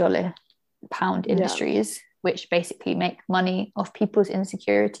 billion-million-dollar pound industries, which basically make money off people's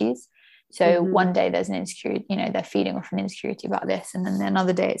insecurities. So one day there's an insecurity, you know, they're feeding off an insecurity about this, and then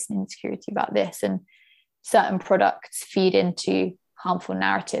another day it's an insecurity about this, and certain products feed into harmful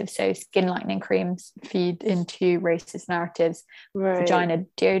narratives. So skin lightening creams feed into racist narratives, vagina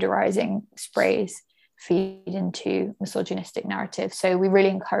deodorizing sprays feed into misogynistic narratives. So we really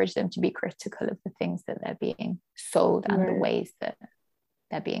encourage them to be critical of the things that they're being sold and the ways that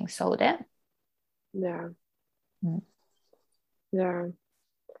they're being sold it. Yeah. You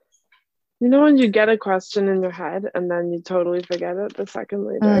know, when you get a question in your head and then you totally forget it the second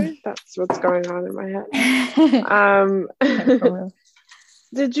later, that's what's going on in my head.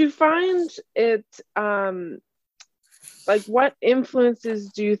 Did you find it, like, what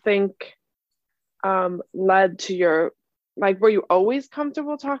influences do you think led to your, like, were you always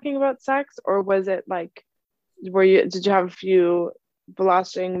comfortable talking about sex, or was it like, did you have a few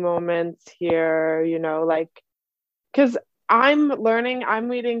blushing moments here, you know, like, because I'm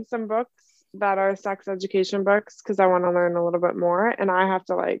reading some books that are sex education books because I want to learn a little bit more, and I have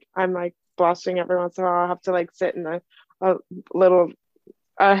to, like, I'm like blushing every once in a while. I have to like sit in a little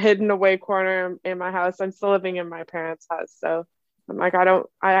hidden away corner in my house. I'm still living in my parents' house, so I'm like, I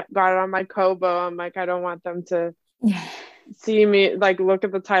got it on my Kobo. I'm like, I don't want them to see me, like, look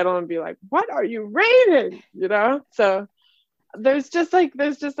at the title and be like, what are you reading, you know? So there's just a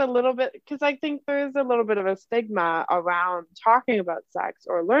little bit, because I think there's a little bit of a stigma around talking about sex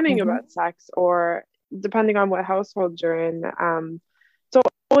or learning about sex, or depending on what household you're in. So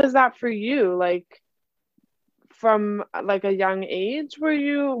what was that for you? Like, from like a young age, were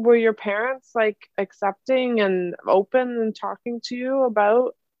your parents like accepting and open and talking to you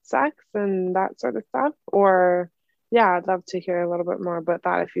about sex and that sort of stuff? Or I'd love to hear a little bit more about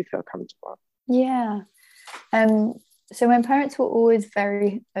that if you feel comfortable. So my parents were always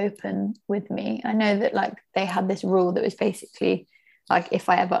very open with me. I know that, like, they had this rule that was basically like, if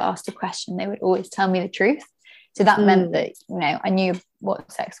I ever asked a question, they would always tell me the truth. So that meant that, you know, I knew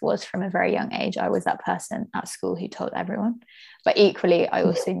what sex was from a very young age. I was that person at school who told everyone. But equally, I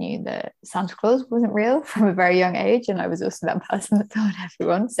also knew that Santa Claus wasn't real from a very young age. And I was also that person that told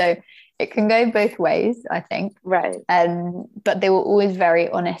everyone. So it can go both ways, I think. Right. But they were always very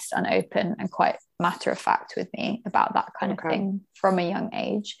honest and open and quite matter of fact with me about that kind of thing from a young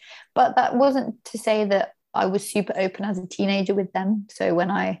age. But that wasn't to say that I was super open as a teenager with them. So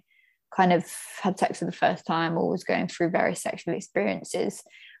when I kind of had sex for the first time or was going through various sexual experiences,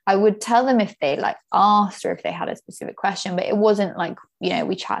 I would tell them if they like asked or if they had a specific question, but it wasn't like, you know,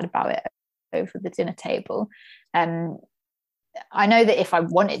 we chatted about it over the dinner table. I know that if I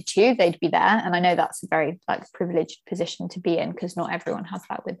wanted to, they'd be there, and I know that's a very like privileged position to be in because not everyone has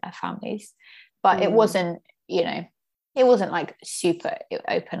that with their families. But it wasn't, you know, it wasn't like super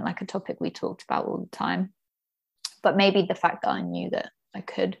open, like a topic we talked about all the time. But maybe the fact that I knew that I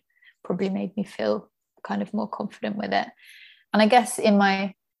could probably made me feel kind of more confident with it. And I guess in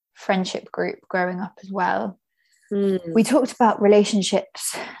my friendship group growing up as well, we talked about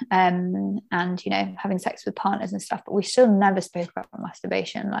relationships and, you know, having sex with partners and stuff, but we still never spoke about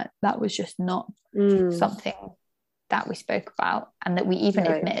masturbation. Like, that was just not something that we spoke about and that we even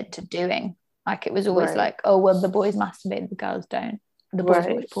admitted to doing. Like, it was always like, oh, well, the boys masturbate, the girls don't. The boys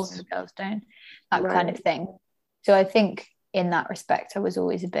watch porn, the girls don't. That kind of thing. So I think in that respect, I was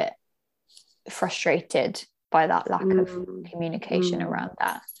always a bit frustrated by that lack of communication around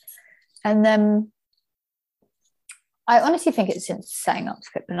that. And then I honestly think it's since setting up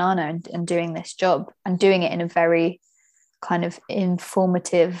Script Banana and doing this job and doing it in a very kind of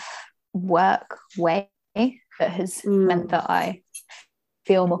informative work way that has meant that I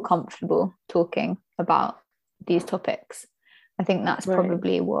feel more comfortable talking about these topics. I think that's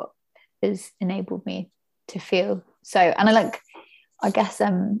probably what has enabled me to feel so. And I guess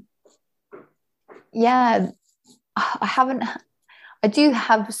I do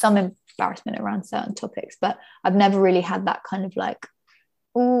have some embarrassment around certain topics, but I've never really had that kind of like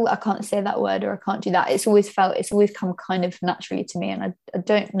oh, I can't say that word, or I can't do that. It's always come kind of naturally to me, and I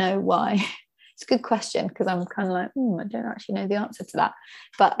don't know why. It's a good question, because I'm kind of like, I don't actually know the answer to that.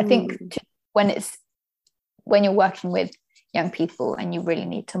 But I think when you're working with young people, and you really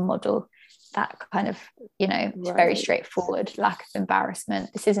need to model that kind of, it's very straightforward, lack of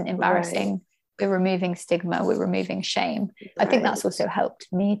embarrassment. This isn't embarrassing. Right. We're removing stigma, we're removing shame. Right. I think that's also helped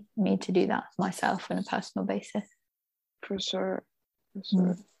me to do that myself on a personal basis. For sure.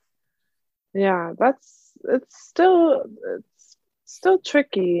 Yeah, it's still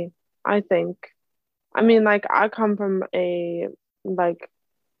tricky, I think. I mean, like, I come from a like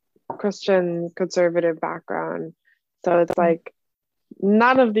Christian conservative background, so it's like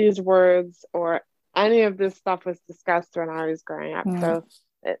none of these words or any of this stuff was discussed when I was growing up. So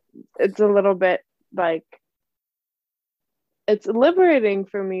it's a little bit like, it's liberating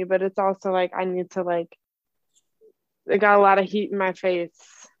for me, but it's also like I need to, like, it got a lot of heat in my face,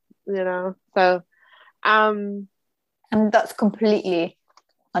 so and that's completely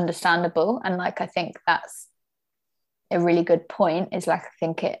understandable. And like, I think that's a really good point, is like, I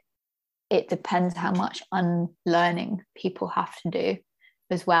think it depends how much unlearning people have to do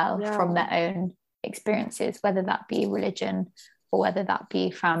as well from their own experiences, whether that be religion or whether that be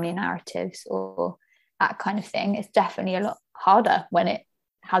family narratives or that kind of thing. It's definitely a lot harder when it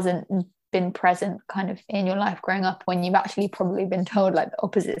hasn't been present kind of in your life growing up, when you've actually probably been told like the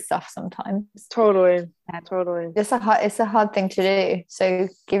opposite stuff sometimes. Totally. It's a hard thing to do. So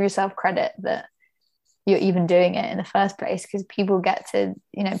give yourself credit that you're even doing it in the first place, because people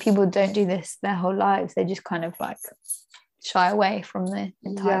people don't do this their whole lives. They just kind of like shy away from the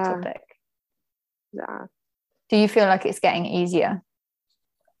entire topic. Yeah. Do you feel like it's getting easier?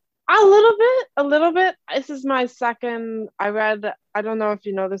 A little bit. This is my second. I don't know if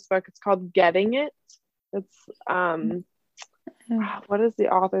you know this book. It's called Getting It. It's what is the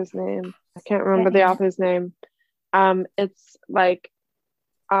author's name? I can't remember the author's name. It's like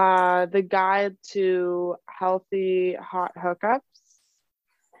the guide to healthy hot hookups.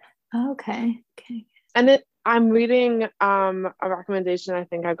 Okay. And I'm reading a recommendation I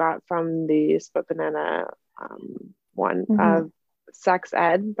think I got from the Split Banana one of Sex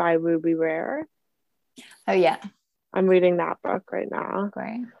Ed by Ruby Rare. Oh yeah. I'm reading that book right now.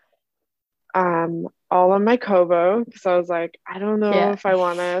 Great. All on my Kobo, because I was like, I don't know if I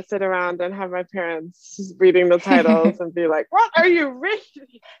want to sit around and have my parents reading the titles and be like, what are you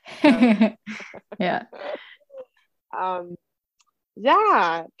reading? Yeah.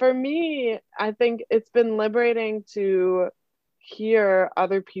 For me, I think it's been liberating to hear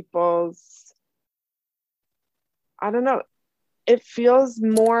other people's, I don't know, it feels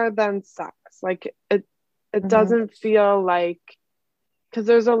more than sex. Like it doesn't feel like, because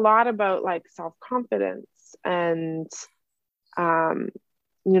there's a lot about like self-confidence and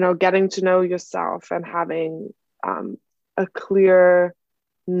getting to know yourself and having a clear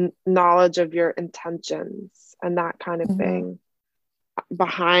knowledge of your intentions and that kind of thing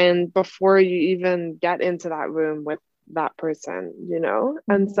before you even get into that room with that person,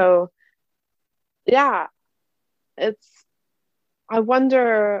 and so I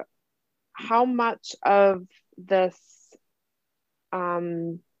wonder how much of this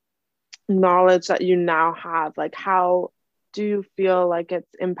knowledge that you now have, like, how do you feel like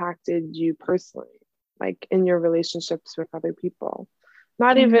it's impacted you personally, like in your relationships with other people,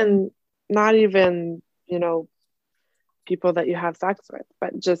 not even people that you have sex with,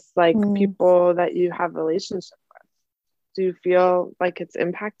 but just like people that you have relationships with? Do you feel like it's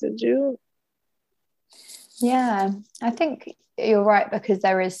impacted you? Yeah, I think you're right, because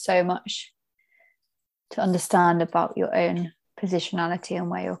there is so much to understand about your own positionality and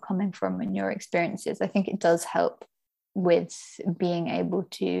where you're coming from and your experiences. I think it does help with being able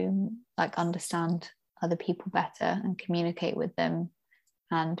to like understand other people better and communicate with them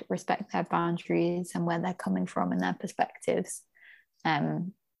and respect their boundaries and where they're coming from and their perspectives,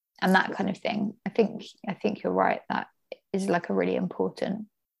 and that kind of thing. I think you're right. That is like a really important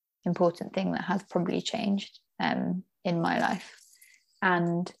thing that has probably changed in my life.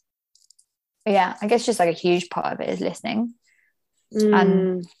 And yeah, I guess just like a huge part of it is listening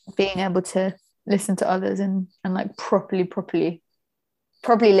and being able to listen to others and like properly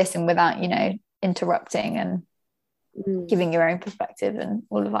listen without interrupting and giving your own perspective and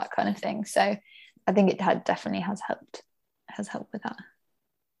all of that kind of thing. So I think it definitely has helped with that.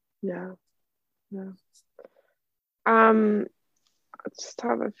 Yeah. I just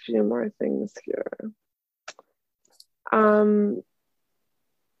have a few more things here.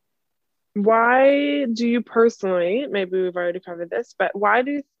 Why do you personally, maybe we've already covered this, but why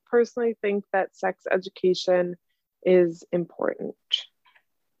do you personally think that sex education is important?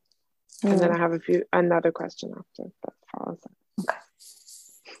 And then I have another question after that follows that. Okay.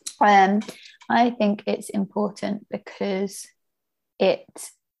 I think it's important because it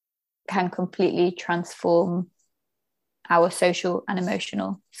can completely transform our social and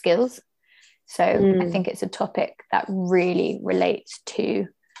emotional skills. So I think it's a topic that really relates to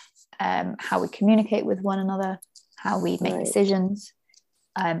how we communicate with one another, how we make decisions,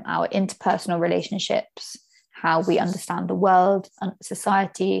 our interpersonal relationships, how we understand the world and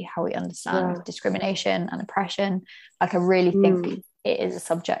society, how we understand discrimination and oppression. Like, I really think it is a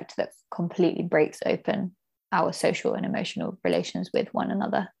subject that completely breaks open our social and emotional relations with one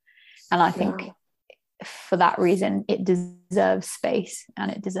another. And I think for that reason, it deserves space, and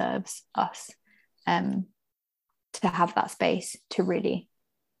it deserves us to have that space to really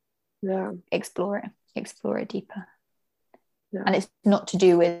explore it deeper. And it's not to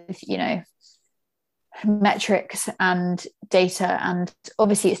do with, you know, metrics and data, and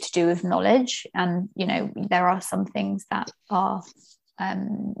obviously it's to do with knowledge, and, you know, there are some things that are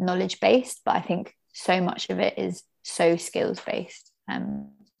knowledge based, but I think so much of it is so skills based and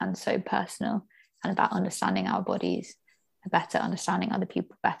so personal, and about understanding our bodies better, understanding other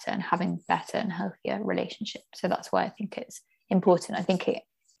people better, and having better and healthier relationships. So that's why I think it's important. I think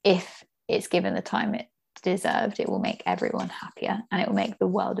if it's given the time it deserved, it will make everyone happier, and it will make the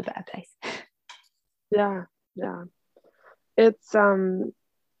world a better place. It's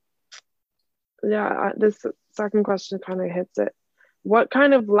this second question kind of hits it. What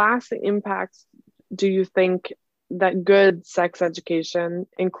kind of lasting impacts do you think that good sex education,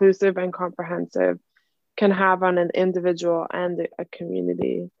 inclusive and comprehensive, can have on an individual and a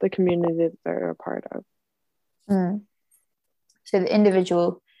community, the community that they're a part of? So the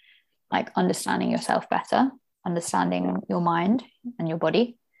individual, like understanding yourself better, understanding your mind and your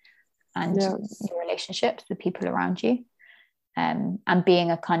body, and your relationships with people around you, and being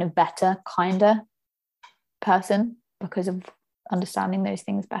a kind of better, kinder person because of understanding those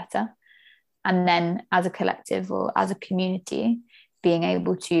things better. And then as a collective or as a community, being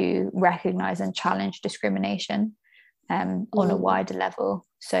able to recognize and challenge discrimination on a wider level,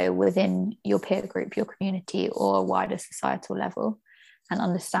 so within your peer group, your community, or a wider societal level, and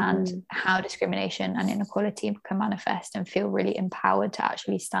understand how discrimination and inequality can manifest, and feel really empowered to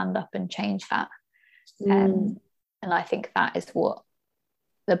actually stand up and change that. And I think that is what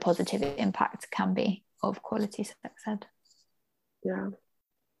the positive impact can be of quality sex ed.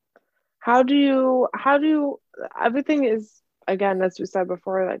 How do you everything is, again, as we said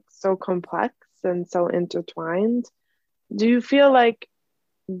before, like so complex and so intertwined. Do you feel like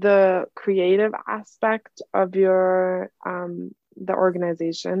the creative aspect of your the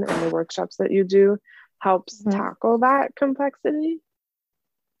organization and the workshops that you do helps tackle that complexity,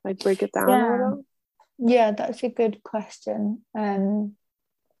 like break it down a little? Yeah, that's a good question.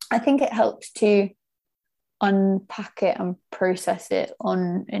 I think it helps to unpack it and process it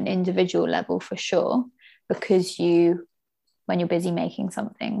on an individual level for sure, because when you're busy making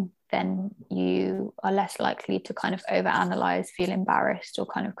something, then you are less likely to kind of overanalyze, feel embarrassed, or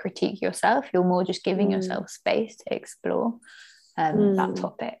kind of critique yourself. You're more just giving yourself space to explore that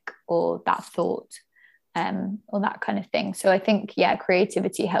topic or that thought, or that kind of thing. So I think,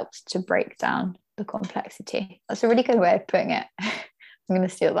 creativity helps to break down the complexity. That's a really good way of putting it. I'm going to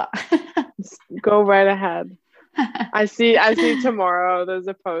steal that. Go right ahead. I see tomorrow there's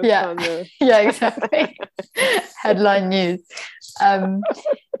a post on the exactly. Headline news. I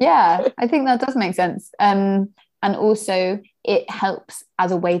think that does make sense. And also it helps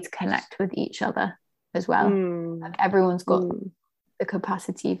as a way to connect with each other as well. Like everyone's got the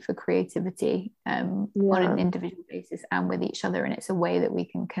capacity for creativity on an individual basis and with each other, and it's a way that we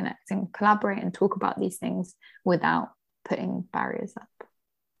can connect and collaborate and talk about these things without putting barriers up.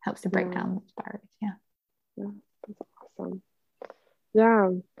 Helps to break down those barriers. That's awesome.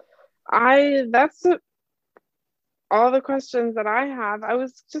 That's all the questions that I have. I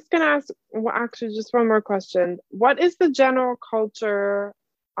was just gonna ask, actually just one more question. What is the general culture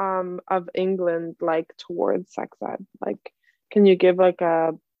of England like towards sex ed? Like, can you give like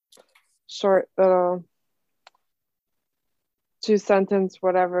a short little 2-sentence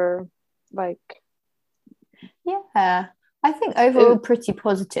whatever, like? I think overall pretty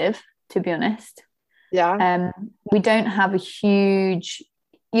positive, to be honest. We don't have a huge,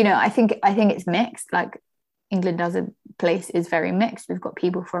 I think it's mixed. Like England as a place is very mixed. We've got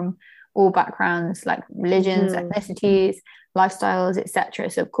people from all backgrounds, like religions, ethnicities, lifestyles, etc.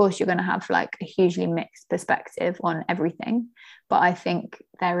 So of course you're going to have like a hugely mixed perspective on everything. But I think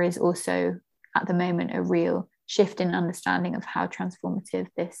there is also at the moment a real shift in understanding of how transformative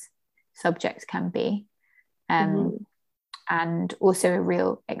this subject can be. and also a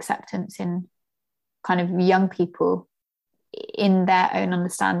real acceptance in kind of young people in their own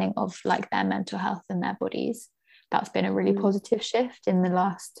understanding of like their mental health and their bodies. That's been a really positive shift in the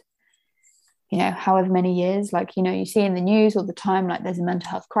last, however many years. Like, you see in the news all the time, like there's a mental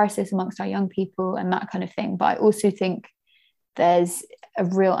health crisis amongst our young people and that kind of thing. But I also think there's a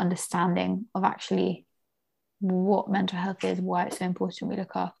real understanding of actually what mental health is, why it's so important we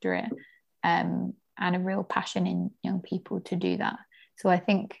look after it, and a real passion in young people to do that. So I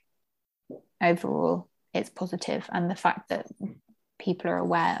think overall it's positive, and the fact that people are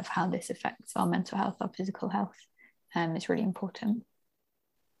aware of how this affects our mental health, our physical health, is really important.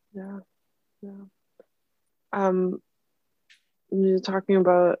 You're talking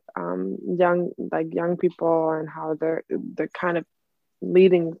about young people and how they're kind of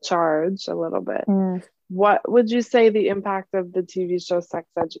leading charge a little bit. What would you say the impact of the TV show Sex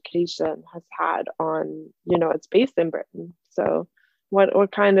Education has had on, it's based in Britain, so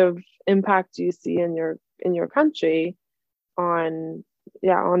what kind of impact do you see in your country on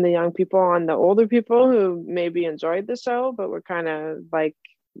the young people, on the older people who maybe enjoyed the show but were kind of like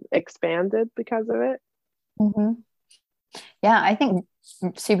expanded because of it? I think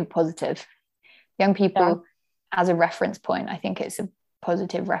super positive. Young people as a reference point, I think it's a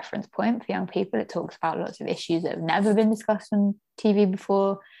positive reference point for young people. It talks about lots of issues that have never been discussed on TV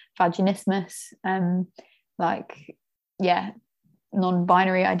before, vaginismus,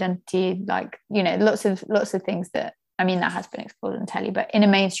 non-binary identity, lots of things that, that has been explored on telly, but in a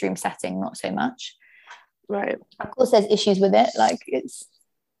mainstream setting, not so much. Right. Of course, there's issues with it. Like it's,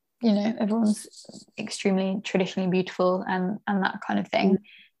 everyone's extremely traditionally beautiful and that kind of thing.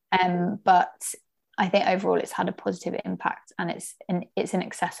 But I think overall it's had a positive impact, and it's an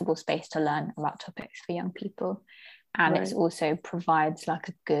accessible space to learn about topics for young people. And It also provides like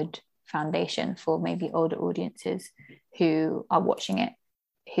a good foundation for maybe older audiences who are watching it,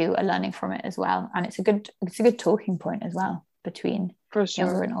 who are learning from it as well. And it's a good talking point as well between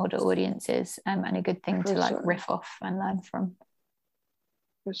younger and older audiences, and a good thing to riff off and learn from.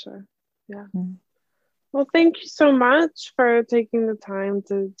 For sure. Yeah. Well, thank you so much for taking the time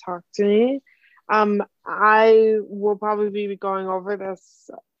to talk to me. I will probably be going over this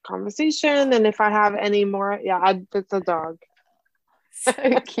conversation, and if I have any more, it's a dog. So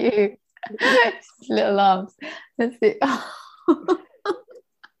cute. Little arms. Let's see.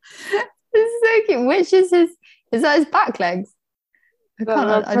 It's so cute. Which is that his back legs?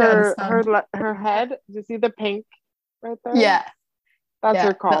 Her head. Do you see the pink right there? Yeah. That's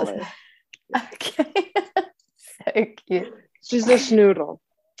her collar. Okay. So cute. She's a schnoodle.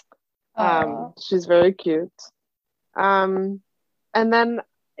 She's very cute. And then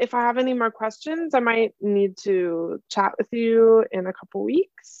if I have any more questions, I might need to chat with you in a couple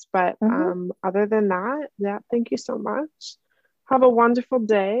weeks. But other than that, thank you so much. Have a wonderful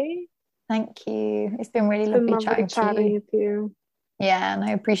day. Thank you. It's been really lovely chatting with you. Yeah, and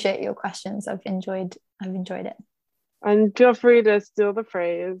I appreciate your questions. I've enjoyed it. And feel free to steal the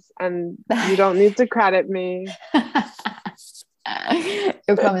phrase, and you don't need to credit me.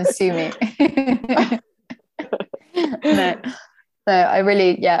 You'll come and sue me. No. So I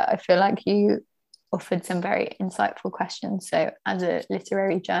really, I feel like you offered some very insightful questions. So as a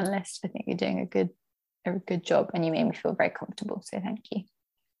literary journalist, I think you're doing a good job, and you made me feel very comfortable. So thank you.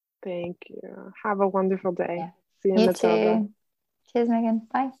 Thank you. Have a wonderful day. Yeah. See you, Matilda. Too. Cheers, Megan.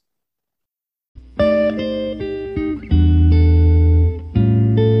 Bye.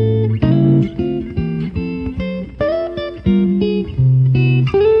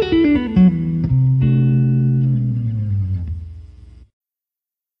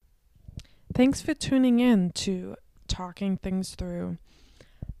 Thanks for tuning in to Talking Things Through.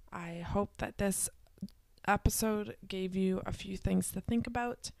 I hope that this episode gave you a few things to think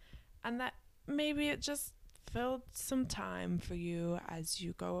about, and that maybe it just filled some time for you as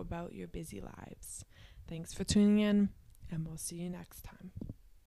you go about your busy lives. Thanks for tuning in, and we'll see you next time.